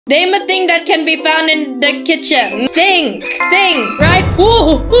Name a thing that can be found in the kitchen. Sing, right?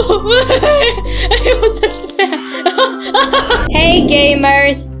 Whoa. I was such a fan. Hey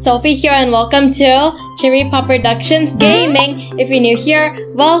gamers, Sophie here and welcome to Cherry Pop Productions Gaming. If you're new here,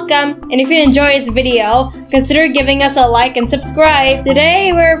 welcome. And if you enjoy this video, consider giving us a like and subscribe.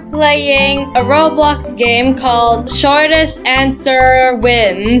 Today we're playing a Roblox game called Shortest Answer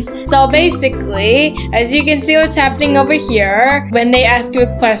Wins. So basically, as you can see what's happening over here, when they ask you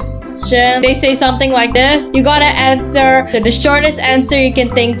a question, they say something like this. You gotta answer the shortest answer you can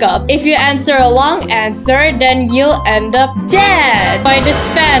think of. If you answer a long answer, then you'll end up dead by this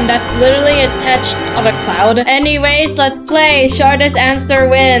fan that's literally attached on a cloud. Anyways, let's play Shortest Answer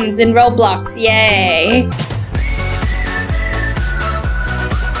Wins in Roblox. Yay!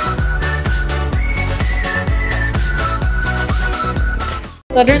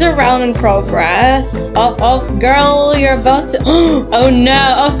 So there's a round in progress. Oh, girl, you're about to... Oh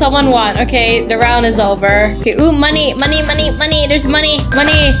no, oh, someone won. Okay, the round is over. Okay, ooh, money. There's money.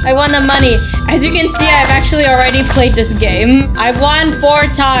 I won the money. As you can see, I've actually already played this game. I won 4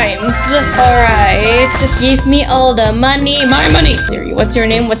 times. Alright, just give me all the money. My money. Siri, what's your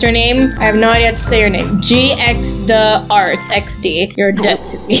name? I have no idea how to say your name. GX the Arts XD. You're dead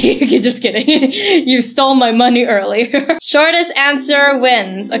to me. Okay, just kidding. You stole my money earlier. Shortest answer wins.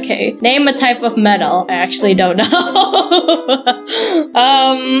 Okay, name a type of metal. I actually don't know.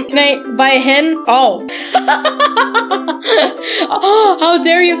 Can I buy a hint? Oh. Oh, how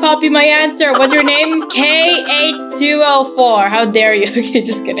dare you copy my answer? What's your name? K8204. How dare you? Okay,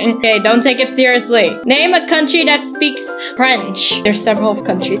 just kidding. Okay, don't take it seriously. Name a country that speaks French. There's several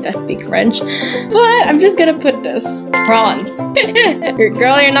countries that speak French. But I'm just gonna put this. France.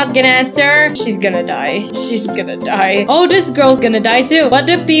 Girl, you're not gonna answer? She's gonna die. Oh, this girl's gonna die too. What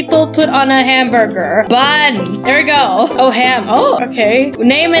do people put on a hamburger? Bun. There we go. Oh, ham. Oh, okay.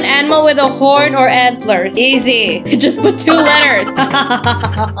 Name an animal with a horn or antlers. Easy. Just put 2 letters.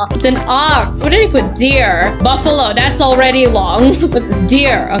 It's an ox. What did he put? Deer. Buffalo. That's already long. What's this?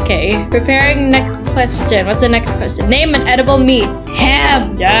 Deer. Okay. Preparing next question. What's the next question? Name an edible meat.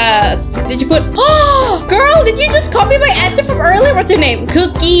 Ham. Yes. Did you put... Oh, girl, did you just copy my answer from earlier? What's your name?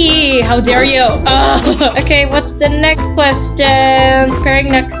 Cookie. How dare you? Okay, what's the next question? Preparing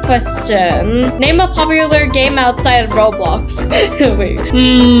next question. Name a popular game outside of Roblox. Wait.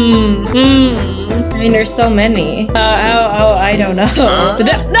 I mean, there's so many. I don't know.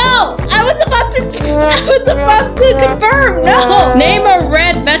 No! I was about to confirm. No! Name a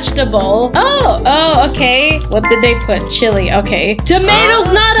red vegetable. Oh, okay. What did they put? Chili. Okay.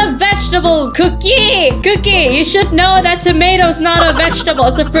 Tomato's not a vegetable. Cookie, you should know that tomato's not a vegetable.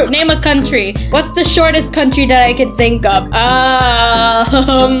 It's a fruit. Name a country. What's the shortest country that I can think of? I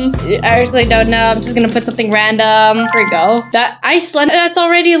actually don't know. I'm just gonna put something random. Here we go. That Iceland. That's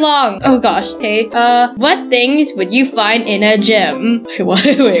already long. Oh gosh. Okay. What things would you find in a gym?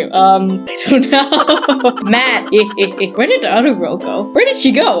 Wait. I don't know. Matt. Where did the other girl go? Where did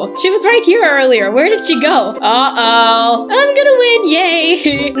she go? She was right here earlier. Where did she go? Uh-oh. I'm gonna win.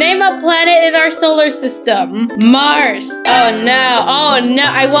 Yay. Name a planet in our solar system. Mars. Oh no.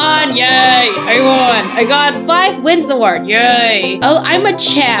 I won. Yay. I won. I got 5 wins award. Yay. Oh, I'm a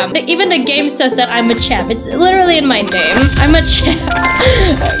champ. Even the game says that I'm a champ. It's literally in my name. I'm a champ.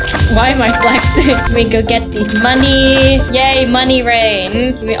 Why am I flexing? Let me go get these money. Yay, money rain.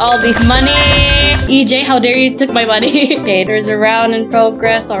 Give me all these money. EJ, how dare you took my money. Okay, there's a round in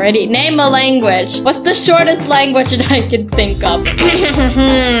progress already. Name a language. What's the shortest language that I can think of?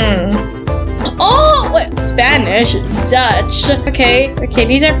 Oh, what? Spanish, Dutch. Okay,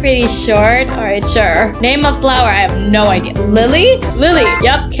 these are pretty short. Alright, sure. Name a flower. I have no idea. Lily?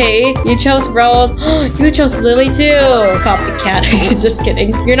 Yep, okay. You chose rose. You chose lily too. Copycat. Just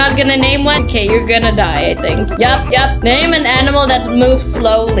kidding. You're not gonna name one? Okay, you're gonna die, I think. Yep. Name an animal that moves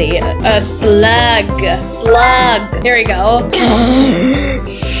slowly. A slug. Here we go.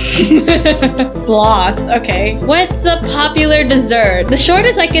 Sloth. Okay. What's a popular dessert? The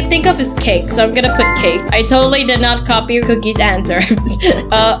shortest I can think of is cake, so I'm gonna put cake. I totally did not copy Cookie's answer.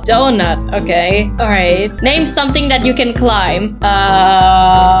 Donut. Okay. Alright. Name something that you can climb.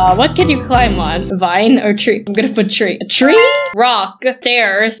 What can you climb on? Vine or tree? I'm gonna put tree. A tree? Rock.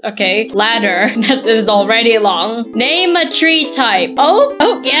 Stairs. Okay. Ladder. That is already long. Name a tree type. Oak?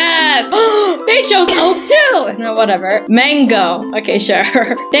 Oh, yes! They chose oak too! No, whatever. Mango. Okay, sure.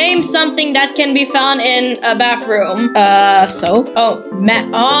 Name something that can be found in a bathroom. Soap? Oh, mat.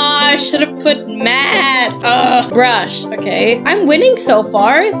 Oh, I should have put mat. Brush. Okay. I'm winning so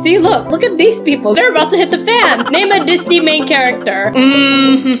far. See, look at these people. They're about to hit the fan. Name a Disney main character.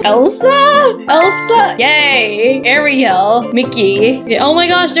 Elsa? Elsa? Yay. Ariel. Mickey. Okay, oh my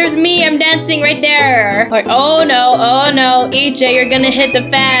gosh, there's me. I'm dancing right there. Like, oh no. EJ, you're gonna hit the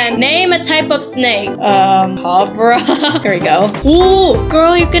fan. Name a type of snake. Cobra. Here we go. Ooh,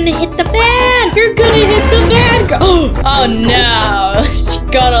 girl, you're gonna hit the fan. You're gonna hit the fan, girl. Oh no. She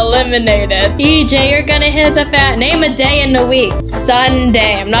got eliminated. EJ, you're gonna hit the fan. Name a day in the week.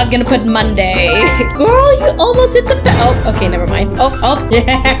 Sunday. I'm not gonna put Monday. Girl, you almost hit the fan. Oh, okay, never mind. Oh,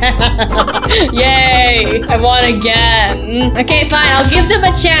 yeah. Yay. I won again. Okay, fine. I'll give them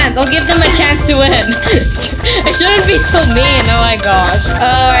a chance. I'll give them a chance to win. I shouldn't be so mean. Oh my gosh.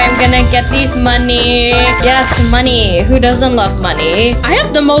 Oh, I'm gonna get these money. Yes, money. Who doesn't love money? I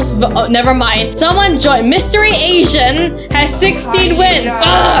have the most. Oh, never mind. Someone join. Mystery Asian has 16 wins.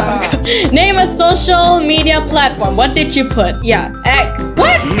 Ugh. Name a social media platform. What did you put? Yeah, X.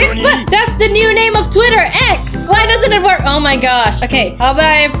 What? That's the new name of Twitter. X. Why doesn't it work? Oh my gosh. Okay, how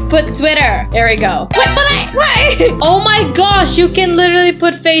about I put Twitter? There we go. Why? Oh my gosh, you can literally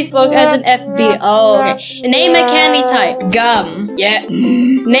put Facebook as an FB. Oh, okay. Name a candy type. Gum. Yeah.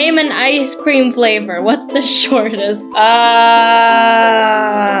 Name an ice cream flavor. What's the shortest?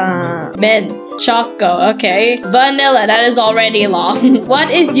 Mint. Choco. Okay. Vanilla. That is already long. What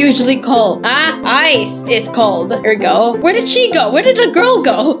is usually cold? Ice is cold. Here we go. Where did she go? Where did the girl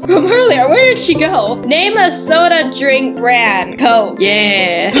go from earlier? Where did she go? Name a soda drink brand. Coke.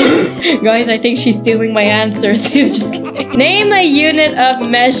 Yeah. Guys, I think she's stealing my answers. Just kidding. Name a unit of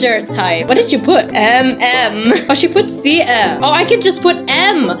measure type. What did you put? MM. Oh, she put CM. Oh, I could just put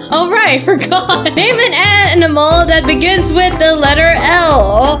M. Oh, right. I forgot. Name an animal that begins with the letter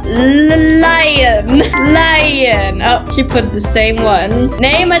L. Lion. Lion. Oh, she put the same one.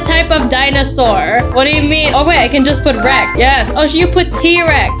 Name a type of dinosaur. What do you mean? Oh, wait. I can just put Rex. Yes. Oh, you put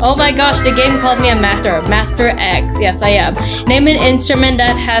T-Rex. Oh my gosh. The game called me a master. Master X. Yes, I am. Name an instrument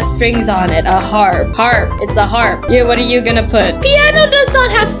that has strings on it. A harp. Harp. It's a harp. Yeah, what are you gonna put? Piano does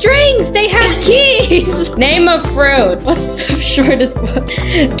not have strings. They have keys. Name a fruit. What's the shortest one?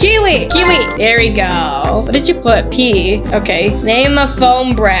 Kiwi. Kiwi. There we go. What did you put? P. Okay. Name a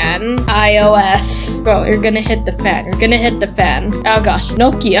phone brand. iOS. Bro, you're gonna hit the fan. You're gonna hit the fan. Oh gosh.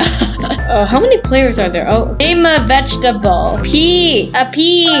 Nokia. Oh, how many players are there? Oh. Name a vegetable. Pea. A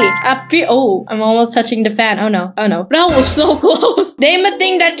pea. A pea. Oh, I'm almost touching the fan. Oh no. Oh no. That was so close. Name a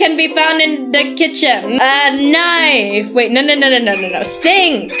thing that can be found in the kitchen. A knife. Wait, no.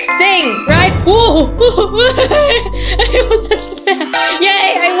 Sink. Sink. Right? Whoa. I almost touched the fan.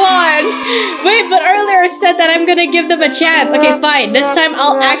 Yay, I won. Wait, but earlier I said that I'm gonna give them a chance. Okay, fine. This time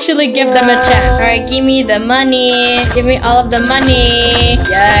I'll actually give them a chance. Alright, give me the money. Give me all of the money.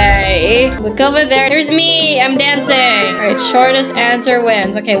 Yay. Look over there. There's me. I'm dancing. Alright, shortest answer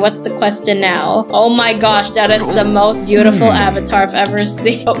wins. Okay, what's the question now? Oh my gosh, that is the most beautiful avatar I've ever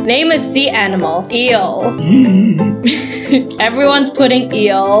seen. Oh, name a sea animal. Eel. Everyone's putting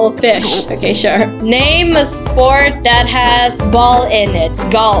eel. Fish. Okay, sure. Name a sport that has ball in it.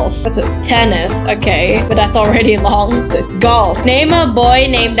 Golf. What's this? Tennis. Okay, but that's already long. Golf. Name a boy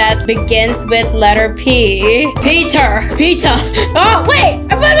name that begins with letter P. Peter. Peter. Oh, wait.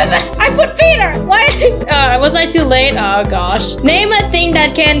 I put Peter. Why? Was I too late? Oh, gosh. Name a thing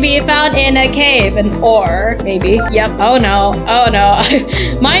that can be found in a cave. An ore. Maybe. Yep. Oh, no. Oh, no.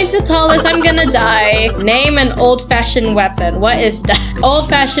 Mine's the tallest. I'm gonna die. Name an old-fashioned weapon. What is that?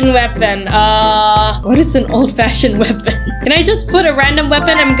 Old-fashioned weapon. What is an old-fashioned weapon? Can I just put a random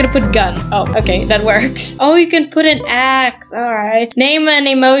weapon? I'm gonna put gun. Oh, okay. That works. Oh, you can put an axe. Alright. Name an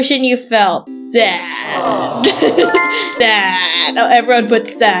emotion you felt. Sad. Sad. Oh, everyone put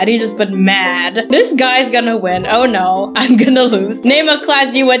sad. He just put mad. This guy's gonna win. Oh no. I'm gonna lose. Name a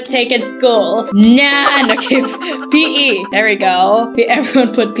class you would take in school. None. Okay. PE. There we go.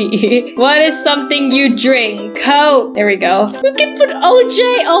 Everyone put PE. What is something you drink? Coke. There we go. You can put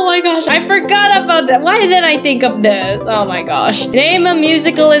OJ. Oh my gosh. I forgot about that. Why didn't I think of this? Oh my gosh. Name a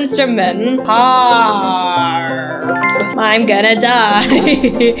musical instrument. Harp. I'm gonna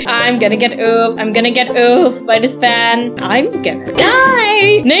die. I'm gonna get oofed. I'm gonna get oofed by this fan. I'm gonna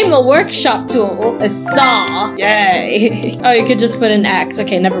die. Name a workshop tool. A saw. Yay. Oh, you could just put an axe.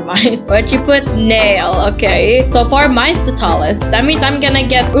 Okay, never mind. But you put nail. Okay. So far, mine's the tallest. That means I'm gonna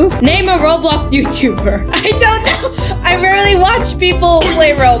get oof. Name a Roblox YouTuber. I don't know. I rarely watch people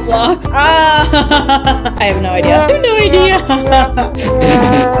play Roblox. I have no idea. I have no idea.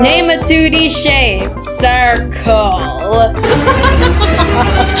 Name a 2D shape. circle.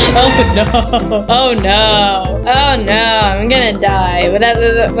 Oh no. Oh no. Oh no. I'm gonna die.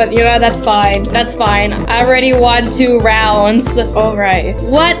 But you know, that's fine. That's fine. I already won 2 rounds. Alright.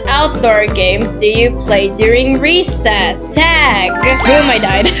 What outdoor games do you play during recess? Tag. Boom, I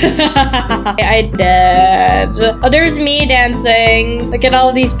died. I did. Oh, there's me dancing. Look at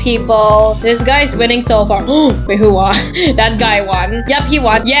all these people. This guy's winning so far. Wait, who won? That guy won. Yep, he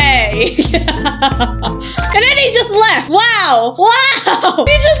won. Yay. And then he just left. Wow. Wow.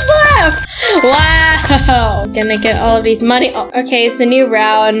 He just left. Wow. Gonna get all of these money. Oh, okay, it's a new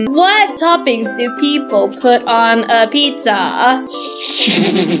round. What toppings do people put on a pizza?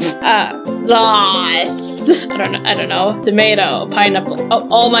 Sauce. I don't know. Tomato, pineapple.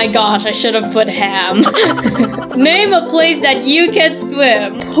 Oh my gosh, I should have put ham. Name a place that you can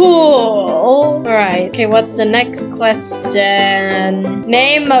swim. Pool. Alright, okay, what's the next question?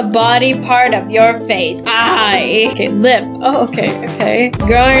 Name a body part of your face. Eye. Okay, lip. Oh, okay.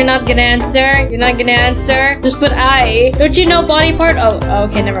 Girl, you're not gonna answer? You're not gonna answer? Just put eye. Don't you know body part? Oh,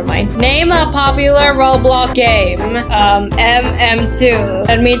 okay, never mind. Name a popular Roblox game. MM2.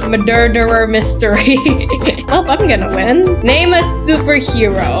 That means murderer mystery. Oh, I'm gonna win. Name a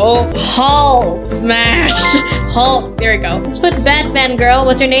superhero. Hulk. Smash. Hulk. There we go. Let's put Batman, girl.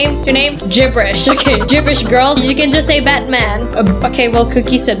 What's your name? What's your name? Gibberish. Okay, gibberish, girl. You can just say Batman. Okay, well,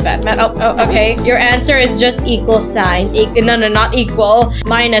 Cookie said Batman. Oh, okay. Your answer is just equal sign. No, not equal.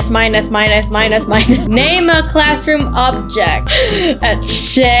 Minus. Name a classroom object. A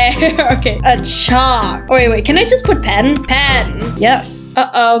chair. Okay, a chalk. Oh, wait. Can I just put pen? Pen. Yes.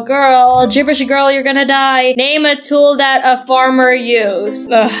 Uh-oh, girl. Gibberish girl, you're gonna die. Name a tool that a farmer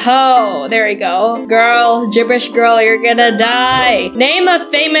used. A hoe. There we go. Girl, gibberish girl, you're gonna die. Name a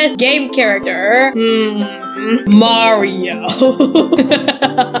famous game character. Mario.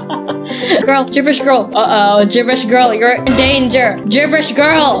 Girl, gibberish girl. Uh-oh, gibberish girl, you're in danger. Gibberish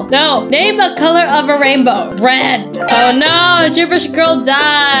girl. No. Name a color of a rainbow. Red. Oh no, gibberish girl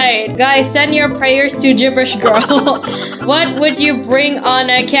died. Guys, send your prayers to gibberish girl. What would you bring on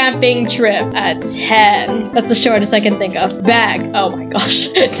a camping trip? A 10. That's the shortest I can think of. Bag. Oh my gosh.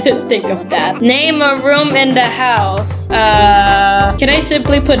 Didn't think of that. Name a room in the house. Can I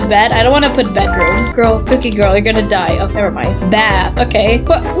simply put bed? I don't want to put bedroom. Girl, cookie girl, you're gonna die. Oh, never mind. Bath. Okay.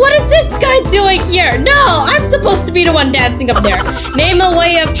 What is this guy doing here? No, I'm supposed to be the one dancing up there. Name a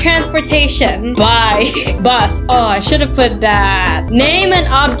way of transportation. Bike. Bus. Oh, I should have put that. Name an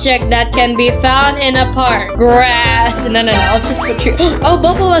object that can be found in a park. Grass. No. I'll just put tree. Oh,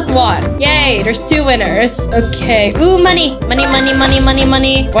 both of us won. Yay, there's 2 winners. Okay. Ooh, money. Money.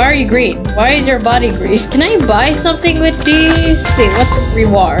 Why are you green? Why is your body green? Can I buy something with these? Let's see, what's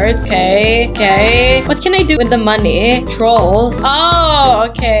reward? Okay. What can I do with the money? Trolls. Oh,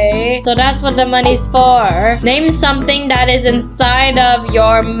 okay. So that's what the money's for. Name something that is inside of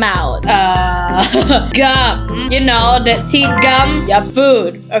your mouth. Gum. You know, the teeth gum. Yep,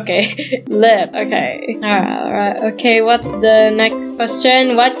 food. Okay. Lip. Okay. Alright. Okay, what's the next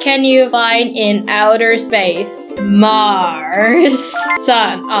question? What can you find in outer space? Mars.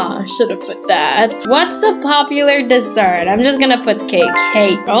 Sun. Oh, should have put that. What's a popular dessert? I'm just gonna put cake.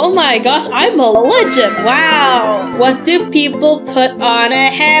 Cake. Oh my gosh, I'm a legend. Wow. What do people put on a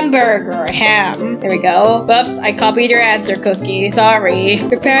hamburger? Ham. There we go. Whoops, I copied your answer, Cookie. Sorry.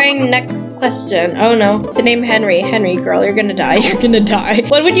 Preparing next question. Oh no. To name Henry. Henry, girl, you're gonna die. You're gonna die.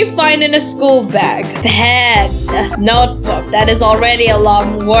 What would you find in a school bag? Pen. Notebook. That is already a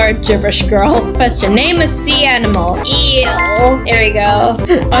long word, gibberish girl. Question. Name a sea animal. Eel. There we go.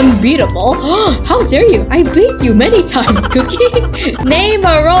 Unbeatable. How dare you? I beat you many times, Cookie. Name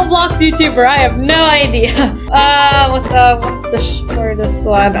a Roblox YouTuber. I have no idea. What's the shortest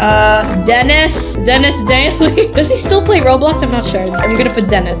one? Dennis Daily. Does he still play Roblox? I'm not sure. I'm gonna put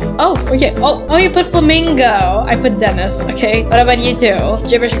Dennis. Oh, okay. Oh, you put Flamingo. I put Dennis. Okay. What about you two?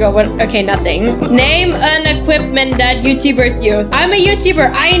 Gibberish girl. What? Okay, nothing. Name an equipment that YouTubers use. I'm a YouTuber.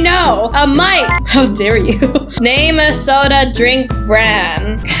 I know. A mic. How dare you? Name a soda drink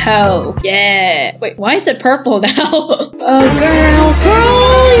brand. Coke. Yeah. Wait, why is it purple now? Oh, girl,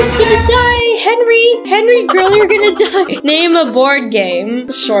 you're gonna die. Henry, girl, you're gonna die. Name a board game.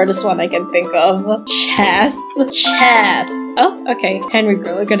 The shortest one I can think of. Chess. Oh, okay. Henry,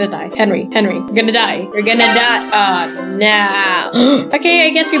 girl, you're gonna die. Henry, you're gonna die. You're gonna die. Oh, no. Okay,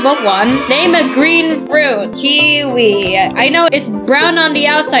 I guess we both won. Name a green fruit. Kiwi. I know it's brown on the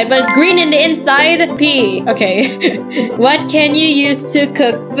outside, but it's green in the inside. Pea. Okay. What can you use to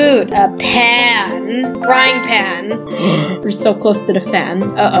cook food? A pan. Frying pan. We're so close to the fan.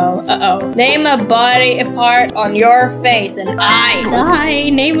 Uh-oh. Name a body part on your face. An eye.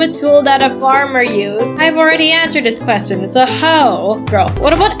 Name a tool that a farmer used. I've already answered this question. It's a hoe. Girl.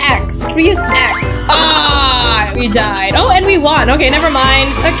 What about X? Can we use X? Ah, we died. Oh, and we won. Okay, never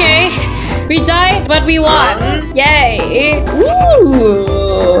mind. Okay. We died, but we won. Yay.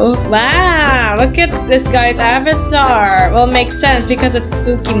 Ooh. Wow. Look at this guy's avatar. Well, it makes sense because it's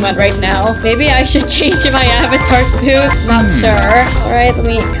spooky mode right now. Maybe I should change my avatar too. Not sure. Alright, let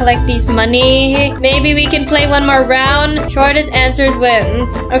me collect these money. Maybe we can play one more round. Shortest answers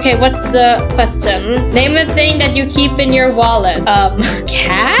wins. Okay, what's the question? Name a thing that you keep in your wallet.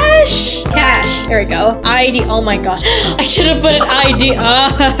 Cash? Cash. There we go. ID. Oh my gosh. I should have put an ID.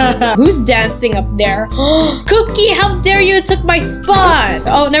 Who's dancing up there? Cookie, how dare you took my spot?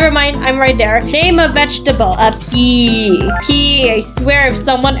 Oh, never mind. I'm right there. Name a vegetable. A pea. Pea. I swear if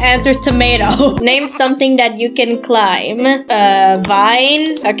someone answers tomato. Name something that you can climb.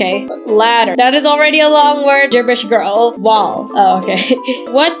 Vine. Okay. Ladder. That is already a long word. Gibberish girl. Wall. Oh, okay.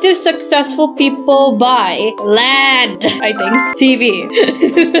 What do successful people buy? Land. I think. TV.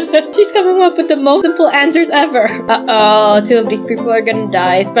 She's coming up with the most simple answers ever. Uh-oh. Two of these people are gonna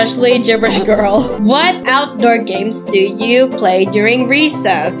die. Especially Gibberish girl. What outdoor games do you play during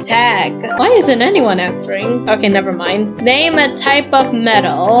recess? Tag. Why isn't anyone answering? Okay, never mind. Name a type of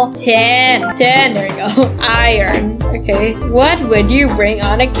metal. Tin. There we go. Iron. Okay. What would you bring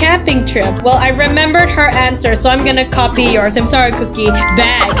on a camping trip? Well, I remembered her answer, so I'm gonna copy yours. I'm sorry, Cookie.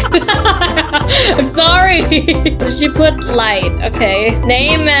 Bag. I'm sorry. She put light. Okay.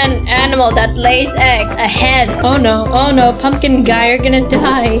 Name an animal that lays eggs. A hen. Oh no. Pumpkin guy, you're gonna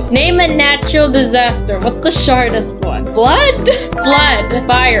die. Name a natural disaster. What's the shortest one? Flood? Flood.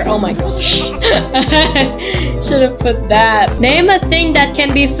 Fire. Oh my gosh. Should have put that. Name a thing that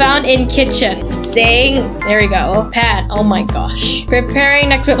can be found in kitchens. Sink. There we go. Pat. Oh my gosh. Preparing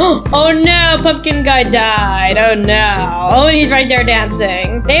next week. Oh no, pumpkin guy died. Oh no. Oh, and he's right there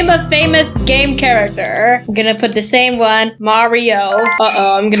dancing. Name a famous game character. I'm gonna put the same one. Mario.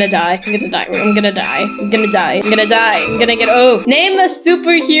 Uh-oh, I'm gonna die. I'm gonna get Name a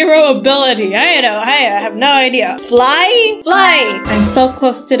superhero ability. I have no idea. Fly? I'm so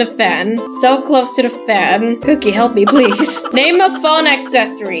close to the fan. Cookie, help me, please. Name a phone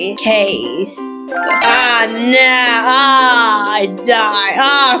accessory. Case. Ah, no. I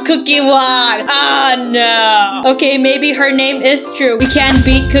die. Cookie won. No. Okay, maybe her name is true. We can't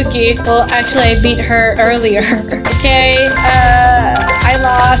beat Cookie. Well, actually, I beat her earlier. Okay, I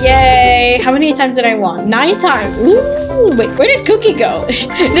lost. Yay. How many times did I win? 9 times. Ooh, wait, where did Cookie go?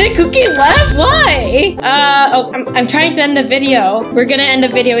 Did Cookie left? Why? I'm trying to end the video. We're gonna end the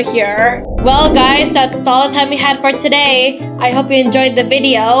video here. Well, guys, that's all the time we had for today. I hope you enjoyed the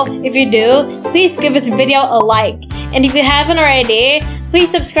video. If you do, please give this video a like. And if you haven't already, please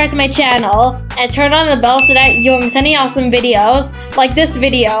subscribe to my channel and turn on the bell so that you won't miss any awesome videos like this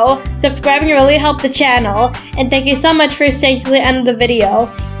video. Subscribing really helps the channel. And thank you so much for staying till the end of the video.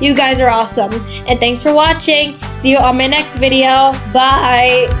 You guys are awesome. And thanks for watching. See you on my next video.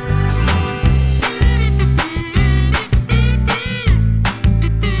 Bye.